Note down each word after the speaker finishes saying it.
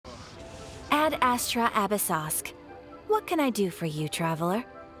Ad Astra Abyssosk. What can I do for you, traveler?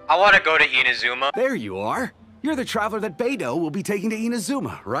 I want to go to Inazuma. There you are. You're the traveler that Beidou will be taking to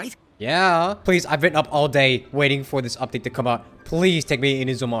Inazuma, right? Yeah. Please, I've been up all day waiting for this update to come out. Please take me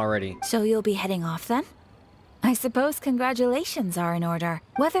to Inazuma already. So you'll be heading off then? I suppose congratulations are in order.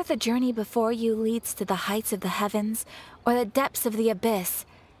 Whether the journey before you leads to the heights of the heavens or the depths of the abyss,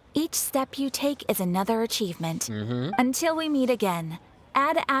 each step you take is another achievement. Until we meet again.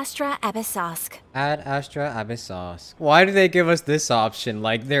 Ad Astra Abyssosk. Ad Astra Abyssosk. Why do they give us this option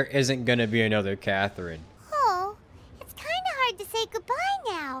like there isn't gonna be another Catherine? Oh, it's kind of hard to say goodbye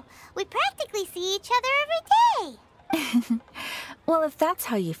now. We practically see each other every day. Well, if that's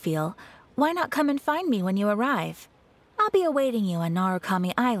how you feel, why not come and find me when you arrive? I'll be awaiting you on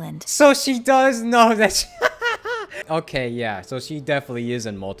Narukami Island. So she does know that she Okay, yeah, so she definitely is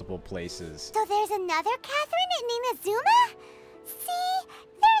in multiple places. So there's another Catherine in Inazuma? See,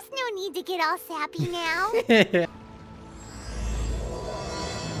 there's no need to get all sappy now.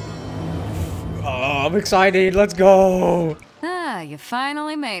 Oh, I'm excited. Let's go. Ah, you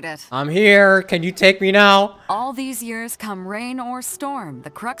finally made it. I'm here. Can you take me now? All these years, come rain or storm, the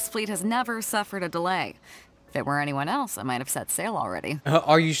Crux fleet has never suffered a delay. If it were anyone else, I might have set sail already.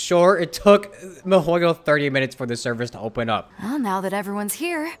 Are you sure? It took Mihoyo 30 minutes for the service to open up. Well, now that everyone's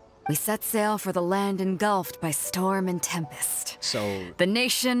here, we set sail for the land engulfed by storm and tempest. So... the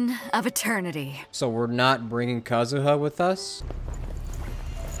nation of eternity. So we're not bringing Kazuha with us?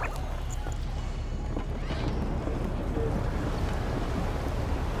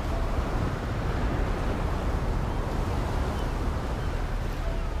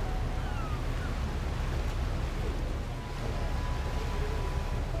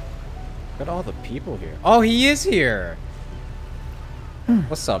 Look at all the people here. Oh, he is here.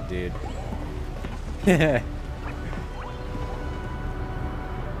 What's up, dude? Look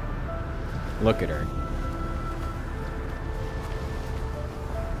at her.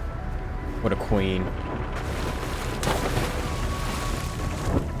 What a queen.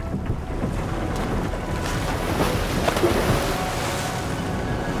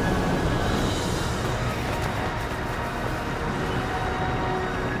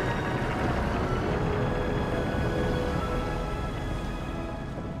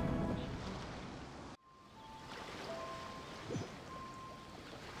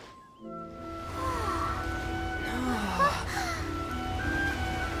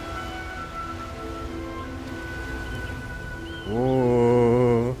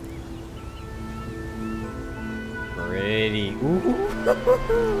 Ooh. Pretty.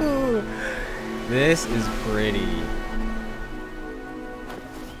 Ooh. This is pretty.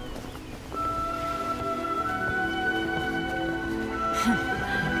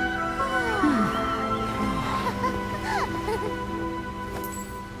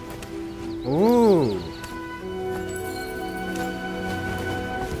 Ooh.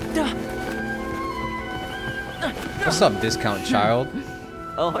 What's up, discount child?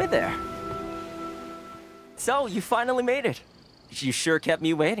 Oh, hi there. So, you finally made it. You sure kept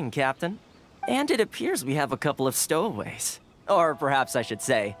me waiting, Captain. And it appears we have a couple of stowaways. Or perhaps I should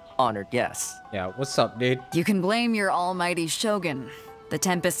say, honored guests. Yeah, what's up, dude? You can blame your almighty shogun. The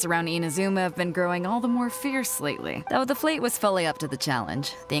tempests around Inazuma have been growing all the more fierce lately. Though the fleet was fully up to the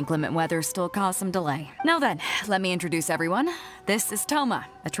challenge, the inclement weather still caused some delay. Now then, let me introduce everyone. This is Toma,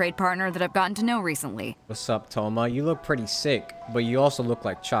 a trade partner that I've gotten to know recently. What's up, Toma? You look pretty sick, but you also look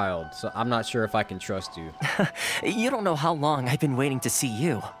like child, so I'm not sure if I can trust you. You don't know how long I've been waiting to see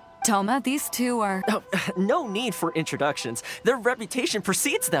you. Toma, these two are... Oh, no need for introductions. Their reputation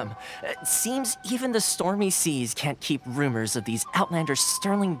precedes them. Seems even the stormy seas can't keep rumors of these outlanders'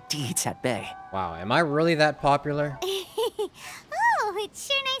 sterling deeds at bay. Wow, am I really that popular? Oh, it's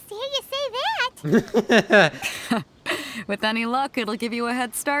sure nice to hear you say that. With any luck, it'll give you a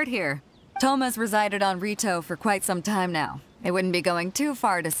head start here. Toma's resided on Rito for quite some time now. It wouldn't be going too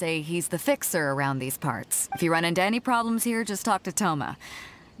far to say he's the fixer around these parts. If you run into any problems here, just talk to Toma.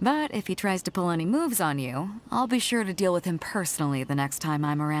 But if he tries to pull any moves on you, I'll be sure to deal with him personally the next time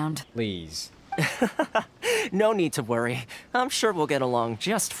I'm around. Please. No need to worry. I'm sure we'll get along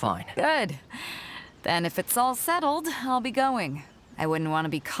just fine. Good. Then if it's all settled, I'll be going. I wouldn't want to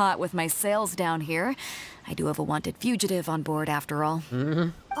be caught with my sails down here. I do have a wanted fugitive on board after all.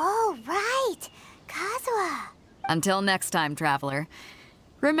 Oh, right. Kazuha. Until next time, traveler.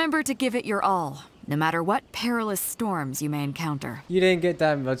 Remember to give it your all, no matter what perilous storms you may encounter. You didn't get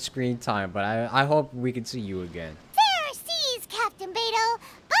that much screen time, but I hope we can see you again. Fair seas, Captain Beidou.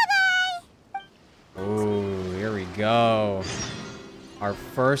 Bye-bye. Oh, here we go. Our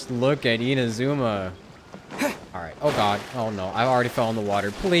first look at Inazuma. All right. Oh God. Oh no. I already fell in the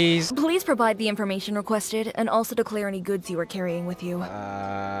water. Please. Please provide the information requested and also declare any goods you are carrying with you.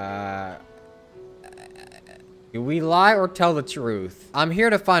 Do we lie or tell the truth? I'm here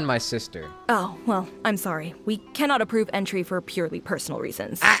to find my sister. Oh, well, I'm sorry. We cannot approve entry for purely personal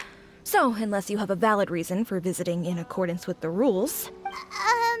reasons. So, unless you have a valid reason for visiting in accordance with the rules...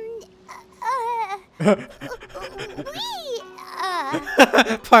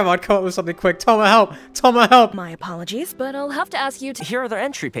 Paimon, come up with something quick. Toma, help! Toma, help! My apologies, but I'll have to ask you to... Here are their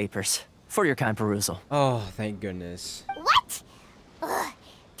entry papers for your kind perusal. Oh, thank goodness. What? Ugh,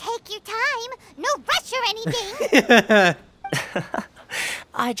 take your time. No rush or anything.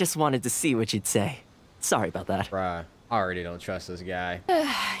 I just wanted to see what you'd say. Sorry about that. Bruh, I already don't trust this guy.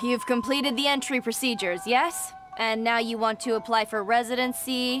 You've completed the entry procedures, yes? And now you want to apply for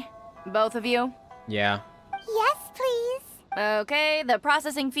residency? Both of you? Yeah. Yes, please. Okay, the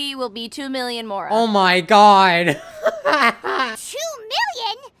processing fee will be 2 million more. Oh my God! 2 million?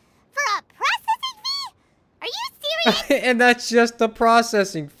 For a processing fee? Are you serious? And that's just the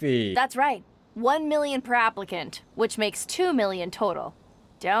processing fee. That's right. 1 million per applicant, which makes 2 million total.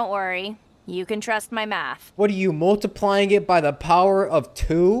 Don't worry, you can trust my math. What are you, multiplying it by the power of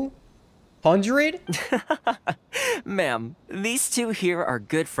 200? Ma'am, these two here are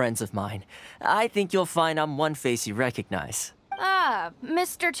good friends of mine. I think you'll find I'm one face you recognize. Ah,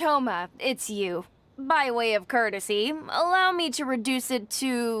 Mr. Toma, it's you. By way of courtesy, allow me to reduce it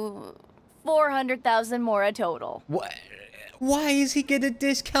to 400,000 mora total. What? Why is he getting a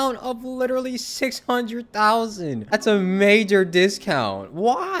discount of literally 600,000? That's a major discount.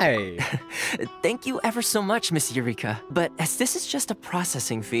 Why? Thank you ever so much, Miss Eureka. But as this is just a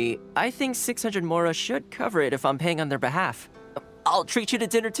processing fee, I think 600 mora should cover it if I'm paying on their behalf. I'll treat you to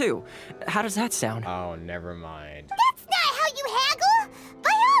dinner too. How does that sound? Oh, never mind. That's not how you haggle.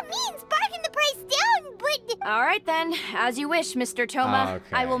 By all means, bargain the price down, but... All right then, as you wish, Mr. Toma. Okay.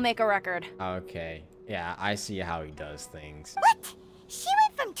 I will make a record. Okay. Yeah, I see how he does things. What? She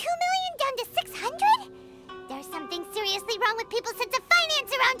went from 2 million down to 600? There's something seriously wrong with people's sense of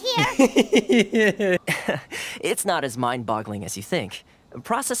finance around here. It's not as mind-boggling as you think.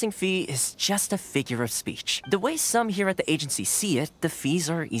 Processing fee is just a figure of speech. The way some here at the agency see it, the fees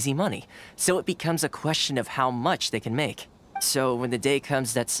are easy money. So it becomes a question of how much they can make. So when the day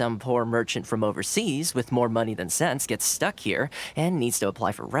comes that some poor merchant from overseas with more money than sense gets stuck here and needs to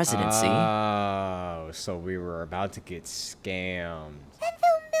apply for residency... Oh, so we were about to get scammed. Then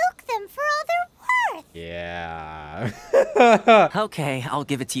they'll milk them for all they're worth. Yeah. Okay, I'll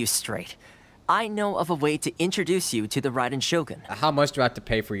give it to you straight. I know of a way to introduce you to the Raiden Shogun. How much do I have to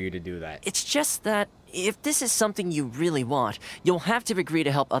pay for you to do that? It's just that if this is something you really want, you'll have to agree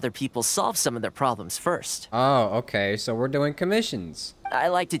to help other people solve some of their problems first. Oh, okay, so we're doing commissions. I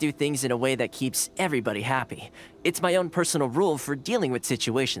like to do things in a way that keeps everybody happy. It's my own personal rule for dealing with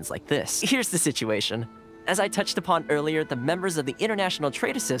situations like this. Here's the situation. As I touched upon earlier, the members of the International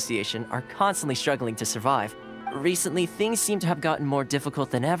Trade Association are constantly struggling to survive. Recently, things seem to have gotten more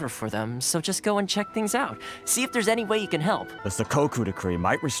difficult than ever for them, so just go and check things out. See if there's any way you can help. The Sakoku decree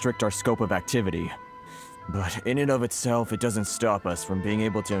might restrict our scope of activity, but in and of itself, it doesn't stop us from being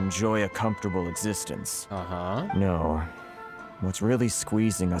able to enjoy a comfortable existence. Uh-huh. No. What's really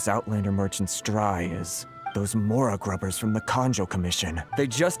squeezing us Outlander merchants dry is those Mora grubbers from the Kanjo Commission. They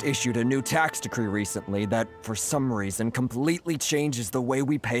just issued a new tax decree recently that, for some reason, completely changes the way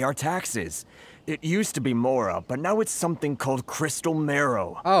we pay our taxes. It used to be Mora, but now it's something called Crystal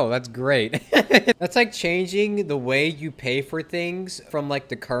Marrow. Oh, that's great. That's like changing the way you pay for things from like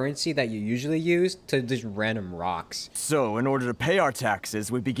the currency that you usually use to just random rocks. So, in order to pay our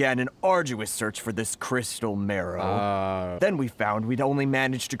taxes, we began an arduous search for this Crystal Marrow. Then we found we'd only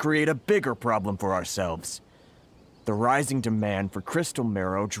managed to create a bigger problem for ourselves. The rising demand for Crystal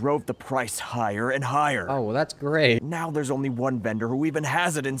Marrow drove the price higher and higher. Oh, well, that's great. Now there's only one vendor who even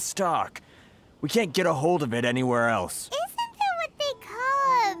has it in stock. We can't get a hold of it anywhere else. Isn't that what they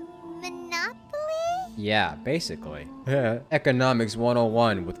call a monopoly? Yeah, basically. Economics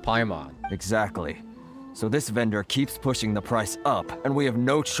 101 with Paimon. Exactly. So this vendor keeps pushing the price up, and we have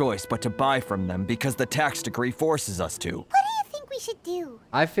no choice but to buy from them because the tax decree forces us to. What do you think we should do?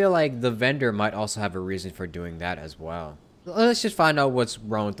 I feel like the vendor might also have a reason for doing that as well. Let's just find out what's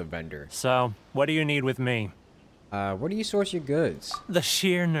wrong with the vendor. So, what do you need with me? Where do you source your goods? The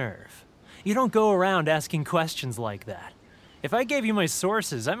sheer nerve. You don't go around asking questions like that. If I gave you my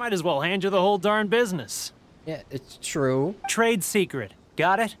sources, I might as well hand you the whole darn business. Yeah, it's true. Trade secret.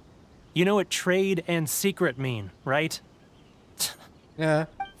 Got it? You know what trade and secret mean, right? Yeah.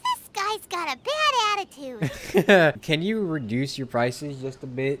 This guy's got a bad attitude. Can you reduce your prices just a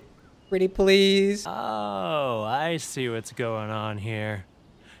bit? Pretty please. Oh, I see what's going on here.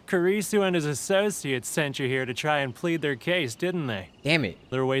 Karisu and his associates sent you here to try and plead their case, didn't they? Damn it.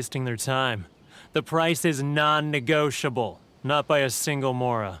 They're wasting their time. The price is non-negotiable, not by a single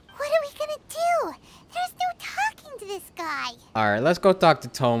Mora. What are we gonna do? There's no talking to this guy. Alright, let's go talk to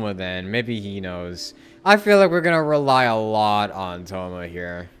Toma then. Maybe he knows. I feel like we're gonna rely a lot on Toma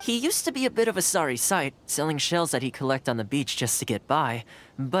here. He used to be a bit of a sorry sight, selling shells that he'd collect on the beach just to get by.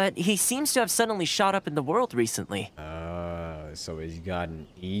 But he seems to have suddenly shot up in the world recently. So he's got an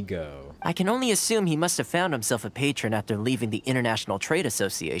ego. I can only assume he must have found himself a patron after leaving the International Trade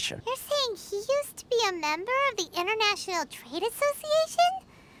Association. You're saying he used to be a member of the International Trade Association?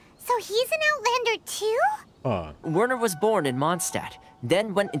 So he's an Outlander too? Werner was born in Mondstadt,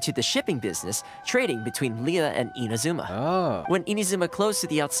 then went into the shipping business, trading between Leah and Inazuma. When Inazuma closed to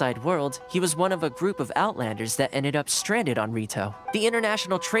the outside world, he was one of a group of Outlanders that ended up stranded on Rito. The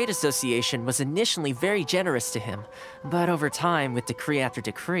International Trade Association was initially very generous to him, but over time, with decree after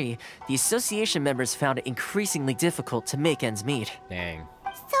decree, the association members found it increasingly difficult to make ends meet. Dang.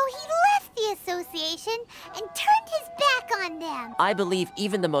 So he left the association and turned his back on them. I believe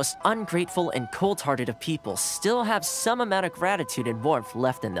even the most ungrateful and cold-hearted of people still have some amount of gratitude and warmth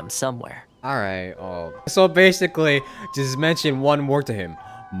left in them somewhere. Alright, so basically, just mention one word to him.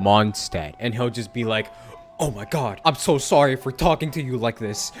 Mondstadt. And he'll just be like, oh my god, I'm so sorry for talking to you like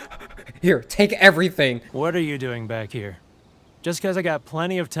this. Here, take everything. What are you doing back here? Just because I got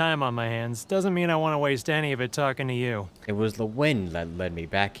plenty of time on my hands doesn't mean I want to waste any of it talking to you. It was the wind that led me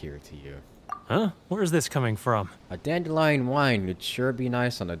back here to you. Huh? Where's this coming from? A dandelion wine would sure be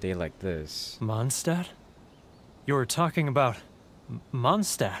nice on a day like this. Mondstadt? You were talking about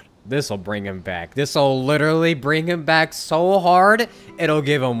Mondstadt. This'll bring him back. This'll literally bring him back so hard, it'll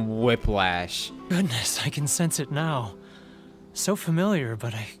give him whiplash. Goodness, I can sense it now. So familiar,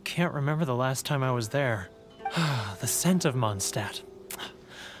 but I can't remember the last time I was there. The scent of Mondstadt.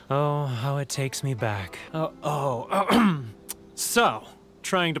 Oh, how it takes me back. So,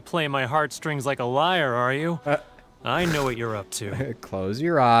 trying to play my heartstrings like a liar, are you? I know what you're up to. Close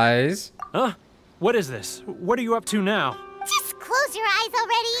your eyes. Huh? What is this? What are you up to now? Just close your eyes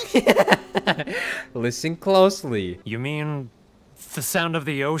already. Listen closely. You mean the sound of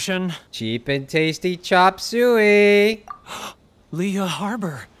the ocean? Cheap and tasty chop suey. Leah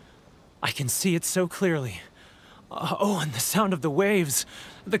Harbor. I can see it so clearly. And the sound of the waves.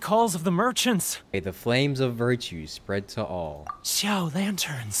 The calls of the merchants. May the flames of virtue spread to all. Xiao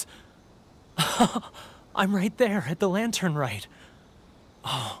lanterns. I'm right there at the lantern right.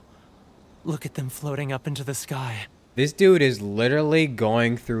 Oh, look at them floating up into the sky. This dude is literally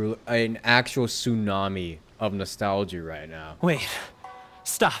going through an actual tsunami of nostalgia right now. Wait.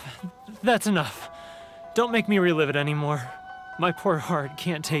 Stop. That's enough. Don't make me relive it anymore. My poor heart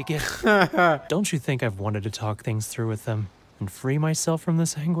can't take it. Don't you think I've wanted to talk things through with them and free myself from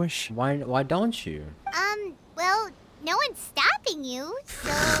this anguish? Why don't you? Well, no one's stopping you,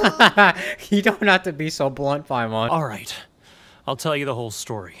 so... You don't have to be so blunt, Paimon. All right. I'll tell you the whole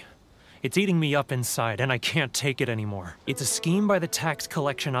story. It's eating me up inside, and I can't take it anymore. It's a scheme by the tax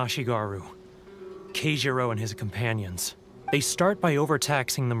collection Ashigaru, Keijiro and his companions. They start by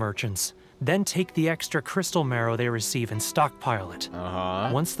overtaxing the merchants, then take the extra crystal marrow they receive and stockpile it.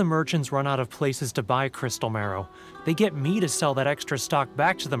 Once the merchants run out of places to buy crystal marrow, they get me to sell that extra stock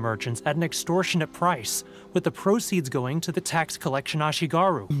back to the merchants at an extortionate price, with the proceeds going to the tax collection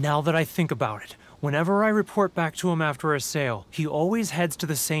Ashigaru. Now that I think about it, whenever I report back to him after a sale, he always heads to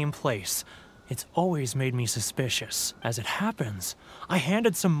the same place. It's always made me suspicious. As it happens, I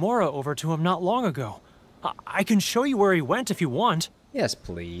handed some Mora over to him not long ago. I can show you where he went if you want. Yes,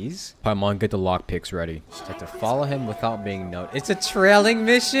 please. Paimon, get the lockpicks ready. Just have to follow him without being noticed. It's a trailing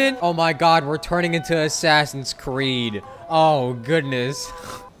mission? Oh my god, we're turning into Assassin's Creed. Oh, goodness.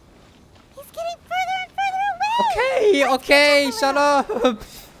 He's getting further and further away! Okay, shut up! Huh?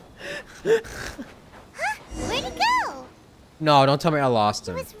 Where'd he go? No, don't tell me I lost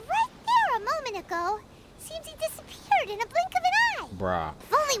him. He was right there a moment ago. Seems he disappeared in a blink of an eye. Bruh.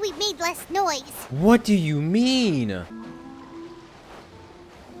 If only we made less noise. What do you mean?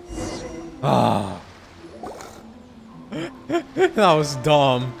 Ah. That was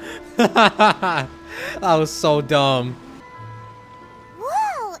dumb. That was so dumb.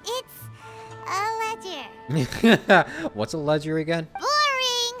 Whoa, it's a ledger. What's a ledger again?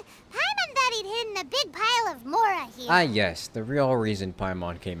 Boring. Paimon thought he'd hidden a big pile of Mora here. Ah, yes, the real reason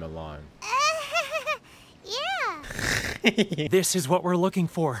Paimon came along. Yeah. This is what we're looking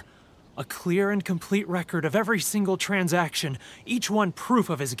for. A clear and complete record of every single transaction, each one proof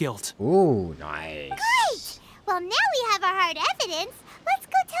of his guilt. Ooh, nice. Great! Well, now we have our hard evidence. Let's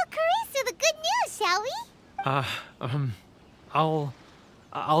go tell Karisu the good news, shall we?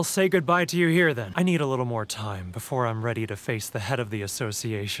 I'll say goodbye to you here then. I need a little more time before I'm ready to face the head of the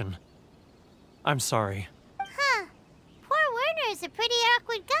association. I'm sorry. Huh. Poor Werner's a pretty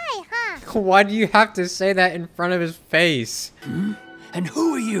awkward guy, huh? Why do you have to say that in front of his face? And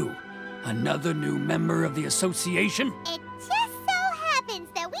who are you? Another new member of the association? It just so happens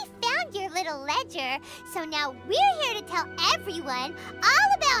that we found your little ledger, so now we're here to tell everyone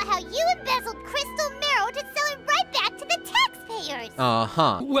all about how you embezzled crystal marrow to sell it right back to the taxpayers.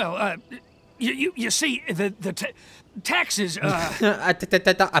 Uh-huh. Well, you see, the taxes,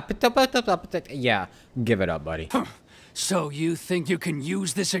 Yeah, give it up, buddy. So you think you can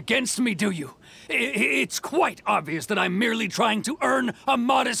use this against me, do you? It's quite obvious that I'm merely trying to earn a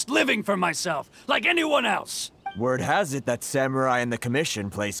modest living for myself, like anyone else. Word has it that samurai and the commission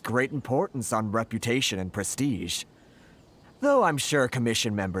place great importance on reputation and prestige. Though I'm sure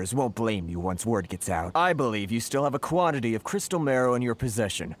commission members won't blame you once word gets out. I believe you still have a quantity of crystal marrow in your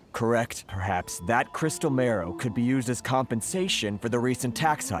possession, correct? Perhaps that crystal marrow could be used as compensation for the recent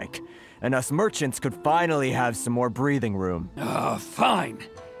tax hike, and us merchants could finally have some more breathing room. Fine.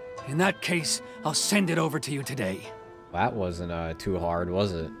 In that case, I'll send it over to you today. That wasn't too hard,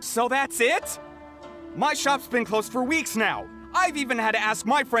 was it? So that's it? My shop's been closed for weeks now. I've even had to ask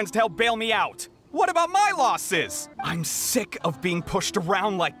my friends to help bail me out. What about my losses? I'm sick of being pushed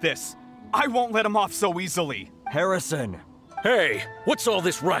around like this. I won't let him off so easily. Harrison. Hey, what's all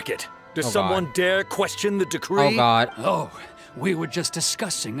this racket? Does someone dare question the decree? Oh, God. Oh, we were just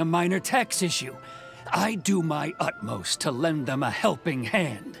discussing a minor tax issue. I do my utmost to lend them a helping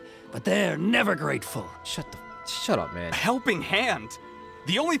hand, but they're never grateful. Shut up, man. A helping hand?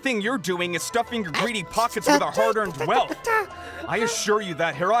 The only thing you're doing is stuffing your greedy pockets with our hard-earned wealth. I assure you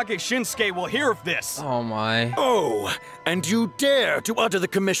that Hirage Shinsuke will hear of this. Oh my. Oh, and you dare to utter the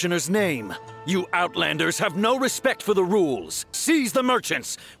commissioner's name. You outlanders have no respect for the rules. Seize the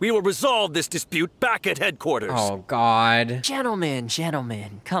merchants. We will resolve this dispute back at headquarters. Oh, God. Gentlemen,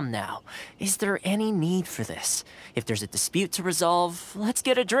 come now. Is there any need for this? If there's a dispute to resolve, let's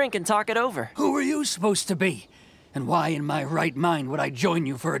get a drink and talk it over. Who are you supposed to be? And why in my right mind would I join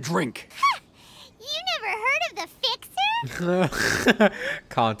you for a drink? You never heard of the Fixer?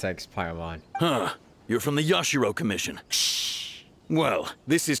 Context, Paimon. Huh. You're from the Yashiro Commission. Shh. Well,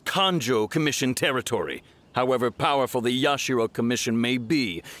 this is Kanjo Commission territory. However powerful the Yashiro Commission may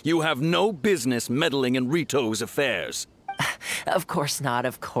be, you have no business meddling in Rito's affairs. Of course not,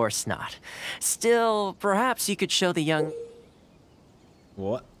 of course not. Still, perhaps you could show the young...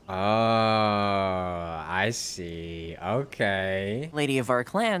 What? Oh, I see. Okay. lady of our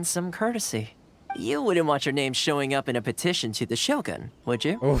clan some courtesy. You wouldn't want your name showing up in a petition to the Shogun, would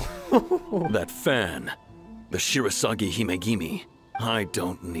you? That fan. The Shirasagi Himegimi. I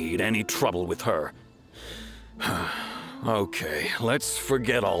don't need any trouble with her. Okay, let's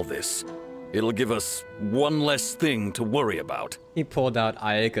forget all this. It'll give us one less thing to worry about. He pulled out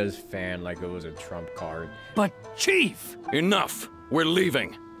Ayaka's fan like it was a trump card. But, Chief! Enough! We're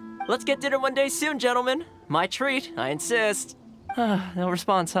leaving. Let's get dinner one day soon, gentlemen. My treat, I insist. No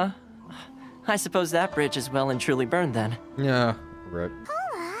response, huh? I suppose that bridge is well and truly burned then. Yeah, rip.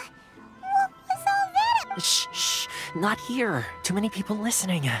 What was all that? Shh, not here. Too many people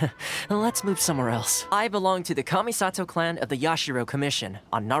listening. Let's move somewhere else. I belong to the Kamisato clan of the Yashiro Commission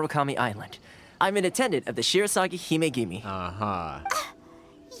on Narukami Island. I'm an attendant of the Shirasagi Himegimi. Uh-huh.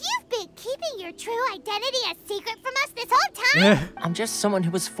 You've been keeping your true identity a secret from us this whole time? I'm just someone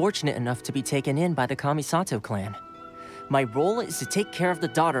who was fortunate enough to be taken in by the Kamisato clan. My role is to take care of the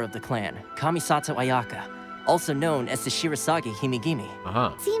daughter of the clan, Kamisato Ayaka, also known as the Shirasagi Himegimi.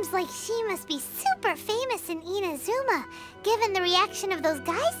 Uh-huh. Seems like she must be super famous in Inazuma, given the reaction of those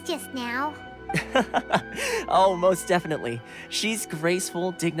guys just now. Oh, most definitely. She's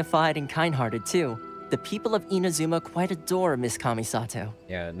graceful, dignified, and kind-hearted too. The people of Inazuma quite adore Miss Kamisato.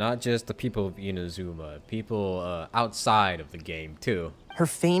 Yeah, not just the people of Inazuma, people outside of the game too. Her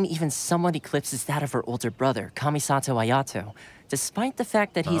fame even somewhat eclipses that of her older brother, Kamisato Ayato, despite the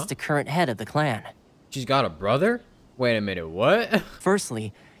fact that he's the current head of the clan. She's got a brother? Wait a minute, what?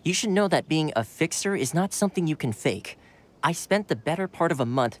 Firstly, you should know that being a fixer is not something you can fake. I spent the better part of a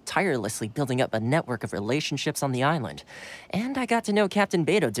month tirelessly building up a network of relationships on the island, and I got to know Captain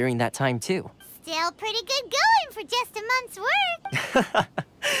Beto during that time too. Still pretty good going for just a month's work.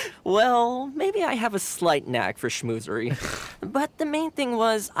 Well, maybe I have a slight knack for schmoozery. But the main thing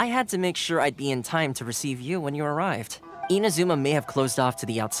was, I had to make sure I'd be in time to receive you when you arrived. Inazuma may have closed off to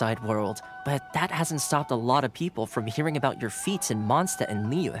the outside world, but that hasn't stopped a lot of people from hearing about your feats in Mondstadt and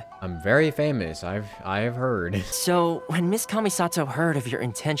Liyue. I'm very famous, I've heard. So, when Miss Kamisato heard of your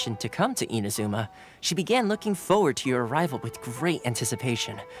intention to come to Inazuma, she began looking forward to your arrival with great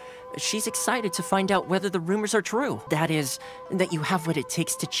anticipation. She's excited to find out whether the rumors are true. That is, that you have what it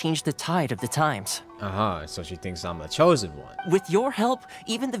takes to change the tide of the times. Uh-huh, so she thinks I'm the chosen one. With your help,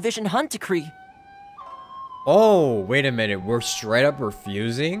 even the Vision Hunt decree. Oh, wait a minute, we're straight up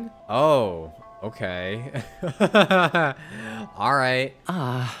refusing? Oh, okay. Alright.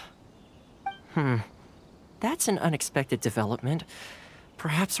 That's an unexpected development.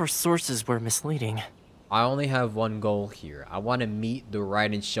 Perhaps our sources were misleading. I only have one goal here. I want to meet the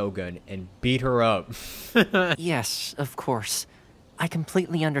Raiden Shogun and beat her up. Yes, of course. I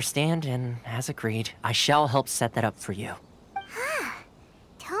completely understand, and as agreed, I shall help set that up for you.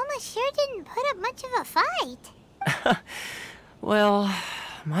 Toma sure didn't put up much of a fight. Well,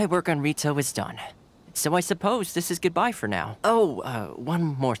 my work on Rito is done. So I suppose this is goodbye for now. Oh, one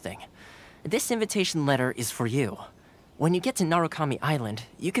more thing. This invitation letter is for you. When you get to Narukami Island,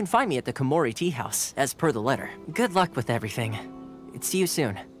 you can find me at the Komori Tea House, as per the letter. Good luck with everything. See you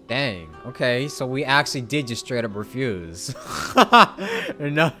soon. Dang, okay, so we actually did just straight up refuse.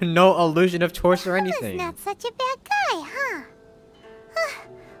 No illusion of choice or anything. Toma's not such a bad guy, huh?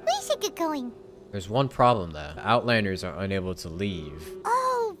 We should get going. There's one problem though. Outlanders are unable to leave.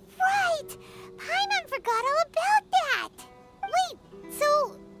 Oh, right! Paimon forgot all about that! Wait,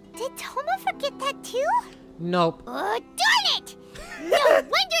 so did Toma forget that too? Nope. Oh, darn it! No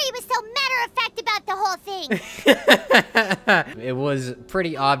wonder he was so matter-of-fact about the whole thing! It was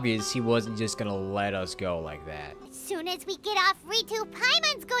pretty obvious he wasn't just gonna let us go like that. As soon as we get off Ritu,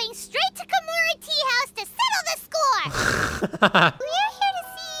 Paimon's going straight to Komori Tea House to settle the score! We're here to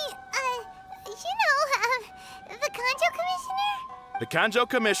see, the Kanjo Commissioner? The Kanjo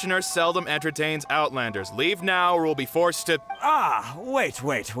Commissioner seldom entertains Outlanders. Leave now or we'll be forced to... Wait.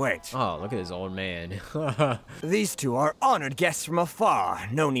 Oh, look at this old man. These two are honored guests from afar.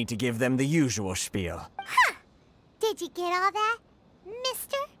 No need to give them the usual spiel. Huh. Did you get all that,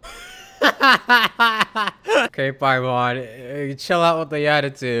 mister? Okay, Paimon, chill out with the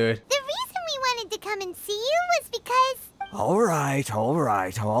attitude. The reason we wanted to come and see you was because... All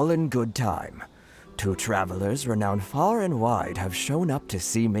right, all in good time. Two travelers renowned far and wide have shown up to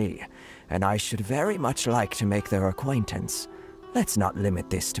see me, and I should very much like to make their acquaintance. Let's not limit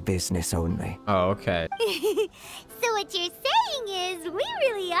this to business only. Oh, okay. So what you're saying is, we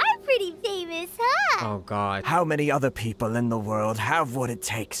really are pretty famous, huh? Oh, God. How many other people in the world have what it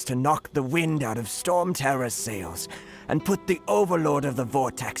takes to knock the wind out of Storm Terror's sails and put the Overlord of the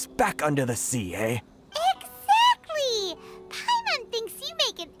Vortex back under the sea, eh? Exactly! Paimon thinks you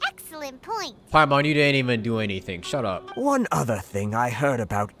make an excellent point. Paimon, you didn't even do anything. Shut up. One other thing I heard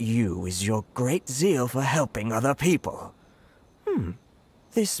about you is your great zeal for helping other people.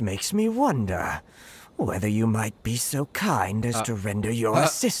 This makes me wonder whether you might be so kind as to render your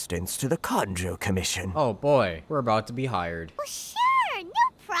assistance to the Kanjo Commission. Oh boy, we're about to be hired. Well, sure,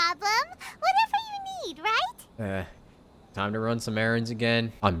 no problem. Whatever you need, right? Time to run some errands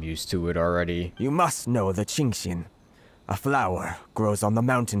again. I'm used to it already. You must know the Qingxin. A flower grows on the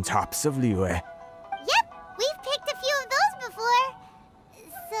mountaintops of Liyue. Yep, we've picked a few of those before.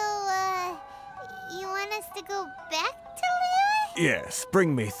 So, you want us to go back to Liyue? Yes,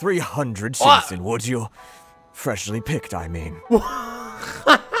 bring me 300 Qingxin, would you? Freshly picked, I mean.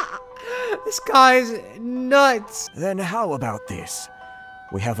 This guy's nuts. Then how about this?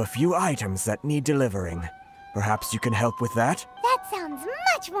 We have a few items that need delivering. Perhaps you can help with that? That sounds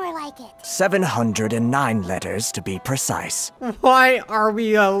much more like it. 709 letters to be precise. Why are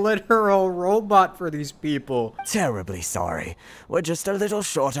we a literal robot for these people? Terribly sorry. We're just a little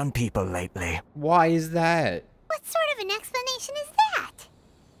short on people lately. Why is that? What sort of an explanation is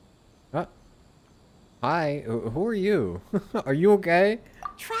that? Hi, who are you? Are you okay?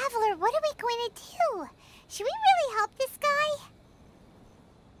 Traveler, what are we going to do? Should we really help this guy?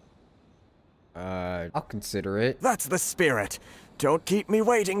 I'll consider it. That's the spirit. Don't keep me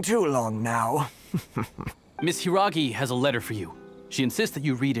waiting too long now. Miss Hiragi has a letter for you. She insists that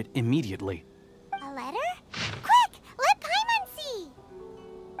you read it immediately. A letter? Quick! Let Paimon see!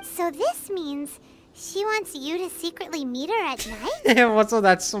 So this means she wants you to secretly meet her at night? What's with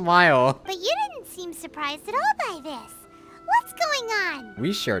that smile? But you didn't seem surprised at all by this. What's going on?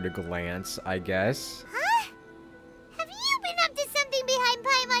 We shared a glance, I guess. Huh? Have you been up to something behind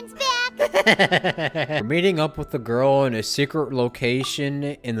Paimon's back? We're meeting up with the girl in a secret location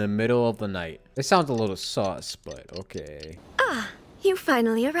in the middle of the night. It sounds a little sus, but okay. Ah, you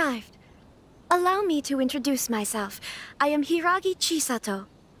finally arrived. Allow me to introduce myself. I am Hiragi Chisato.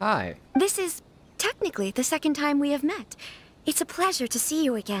 Hi. This is technically the second time we have met. It's a pleasure to see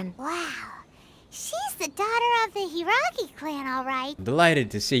you again. Wow. She's the daughter of the Hiragi clan, all right. I'm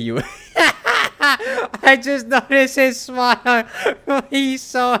delighted to see you. I just noticed his smile. He's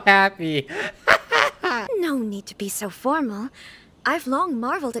so happy. No need to be so formal. I've long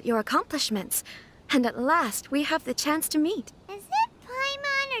marveled at your accomplishments. And at last, we have the chance to meet. Is it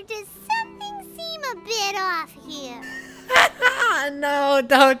Paimon, or does something seem a bit off here? No,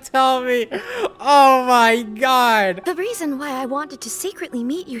 don't tell me. Oh my god. The reason why I wanted to secretly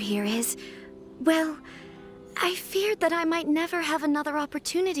meet you here is, well, I feared that I might never have another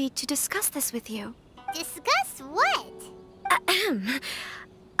opportunity to discuss this with you. Discuss what? Ahem.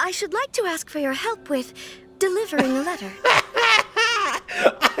 I should like to ask for your help with delivering a letter.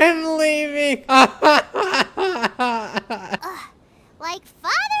 I'm leaving. Like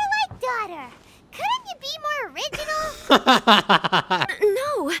father, like daughter. Couldn't you be more original?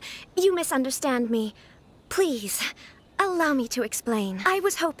 No, you misunderstand me. Please, allow me to explain. I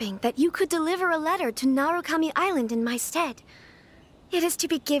was hoping that you could deliver a letter to Narukami Island in my stead. It is to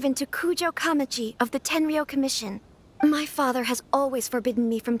be given to Kujo Kamaji of the Tenryou Commission. My father has always forbidden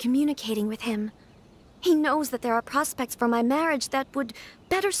me from communicating with him. He knows that there are prospects for my marriage that would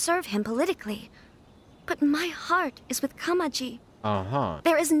better serve him politically. But my heart is with Kamaji. Uh-huh.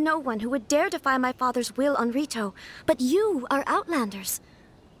 There is no one who would dare defy my father's will on Rito, but you are Outlanders.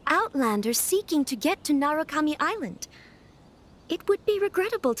 Outlanders seeking to get to Narukami Island. It would be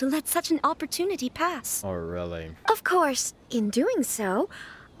regrettable to let such an opportunity pass. Oh, really? Of course, in doing so,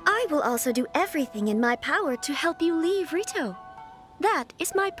 I will also do everything in my power to help you leave Rito. That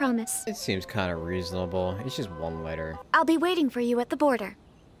is my promise. It seems kind of reasonable. It's just one letter. I'll be waiting for you at the border.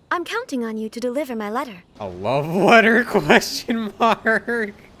 I'm counting on you to deliver my letter. A love letter? Question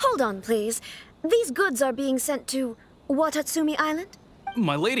mark. Hold on, please. These goods are being sent to Watatsumi Island?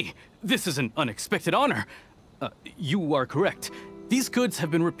 My lady, this is an unexpected honor. You are correct. These goods have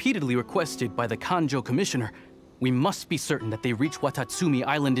been repeatedly requested by the Kanjo Commissioner. We must be certain that they reach Watatsumi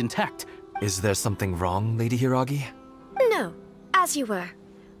Island intact. Is there something wrong, Lady Hiragi? No, as you were.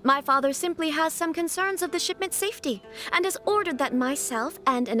 My father simply has some concerns of the shipment's safety, and has ordered that myself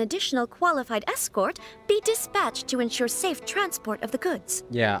and an additional qualified escort be dispatched to ensure safe transport of the goods.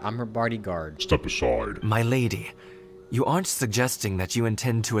 Yeah, I'm her bodyguard. Step aside. My lady, you aren't suggesting that you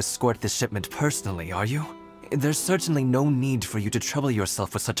intend to escort this shipment personally, are you? There's certainly no need for you to trouble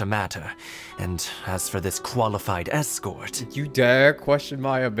yourself with such a matter. And as for this qualified escort... You dare question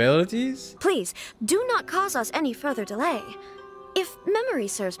my abilities? Please, do not cause us any further delay. If memory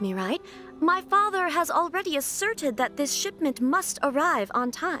serves me right, my father has already asserted that this shipment must arrive on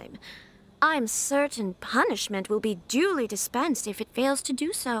time. I'm certain punishment will be duly dispensed if it fails to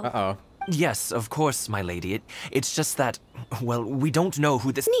do so. Uh-oh. Yes, of course, my lady. It's just that, well, we don't know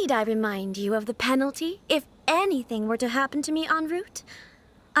who this... Need I remind you of the penalty if anything were to happen to me en route?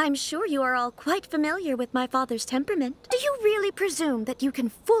 I'm sure you are all quite familiar with my father's temperament. Do you really presume that you can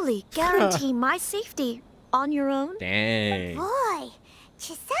fully guarantee my safety on your own? Dang. Boy,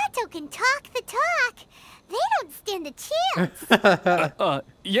 Chisato can talk the talk. They don't stand a chance.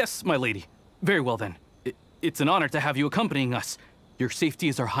 Yes, my lady. Very well then. It's an honor to have you accompanying us. Your safety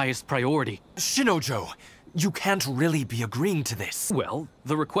is our highest priority. Shinojo, you can't really be agreeing to this. Well,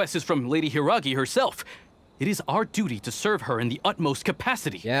 the request is from Lady Hiragi herself. It is our duty to serve her in the utmost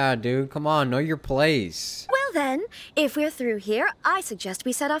capacity. Yeah, dude, come on, know your place. Well then, if we're through here, I suggest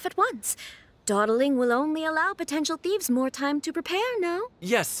we set off at once. Dawdling will only allow potential thieves more time to prepare, no?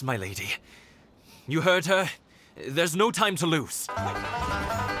 Yes, my lady. You heard her. There's no time to lose.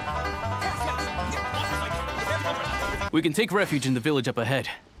 We can take refuge in the village up ahead.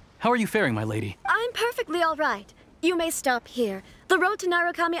 How are you faring, my lady? I'm perfectly all right. You may stop here. The road to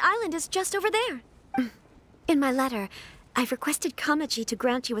Narukami Island is just over there. In my letter, I've requested Kamaji to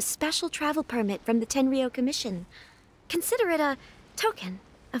grant you a special travel permit from the Tenryou Commission. Consider it a token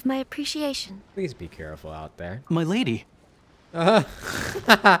of my appreciation. Please be careful out there. My lady.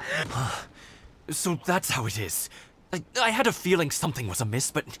 So that's how it is. I had a feeling something was amiss,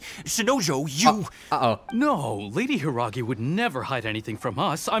 but Shinojo, you... Uh-oh. No, Lady Hiragi would never hide anything from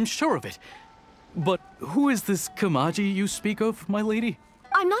us, I'm sure of it. But who is this Kamaji you speak of, my lady?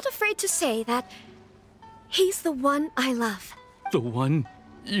 I'm not afraid to say that he's the one I love. The one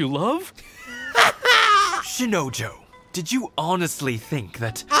you love? Shinojo, did you honestly think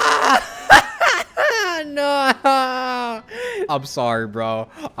that... No! I'm sorry, bro.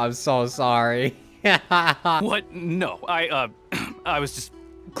 I'm so sorry. What? No, I was just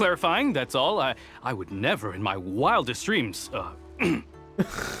clarifying, that's all. I would never in my wildest dreams,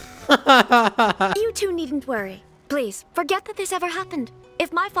 You two needn't worry. Please, forget that this ever happened.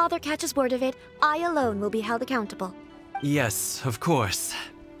 If my father catches word of it, I alone will be held accountable. Yes, of course.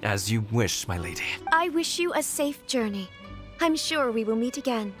 As you wish, my lady. I wish you a safe journey. I'm sure we will meet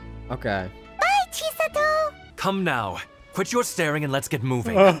again. Okay. Bye, Chisato! Come now. Quit your staring and let's get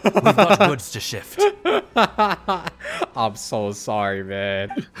moving. We've got goods to shift. I'm so sorry,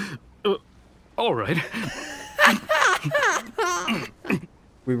 man. All right.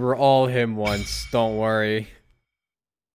 We were all him once, don't worry.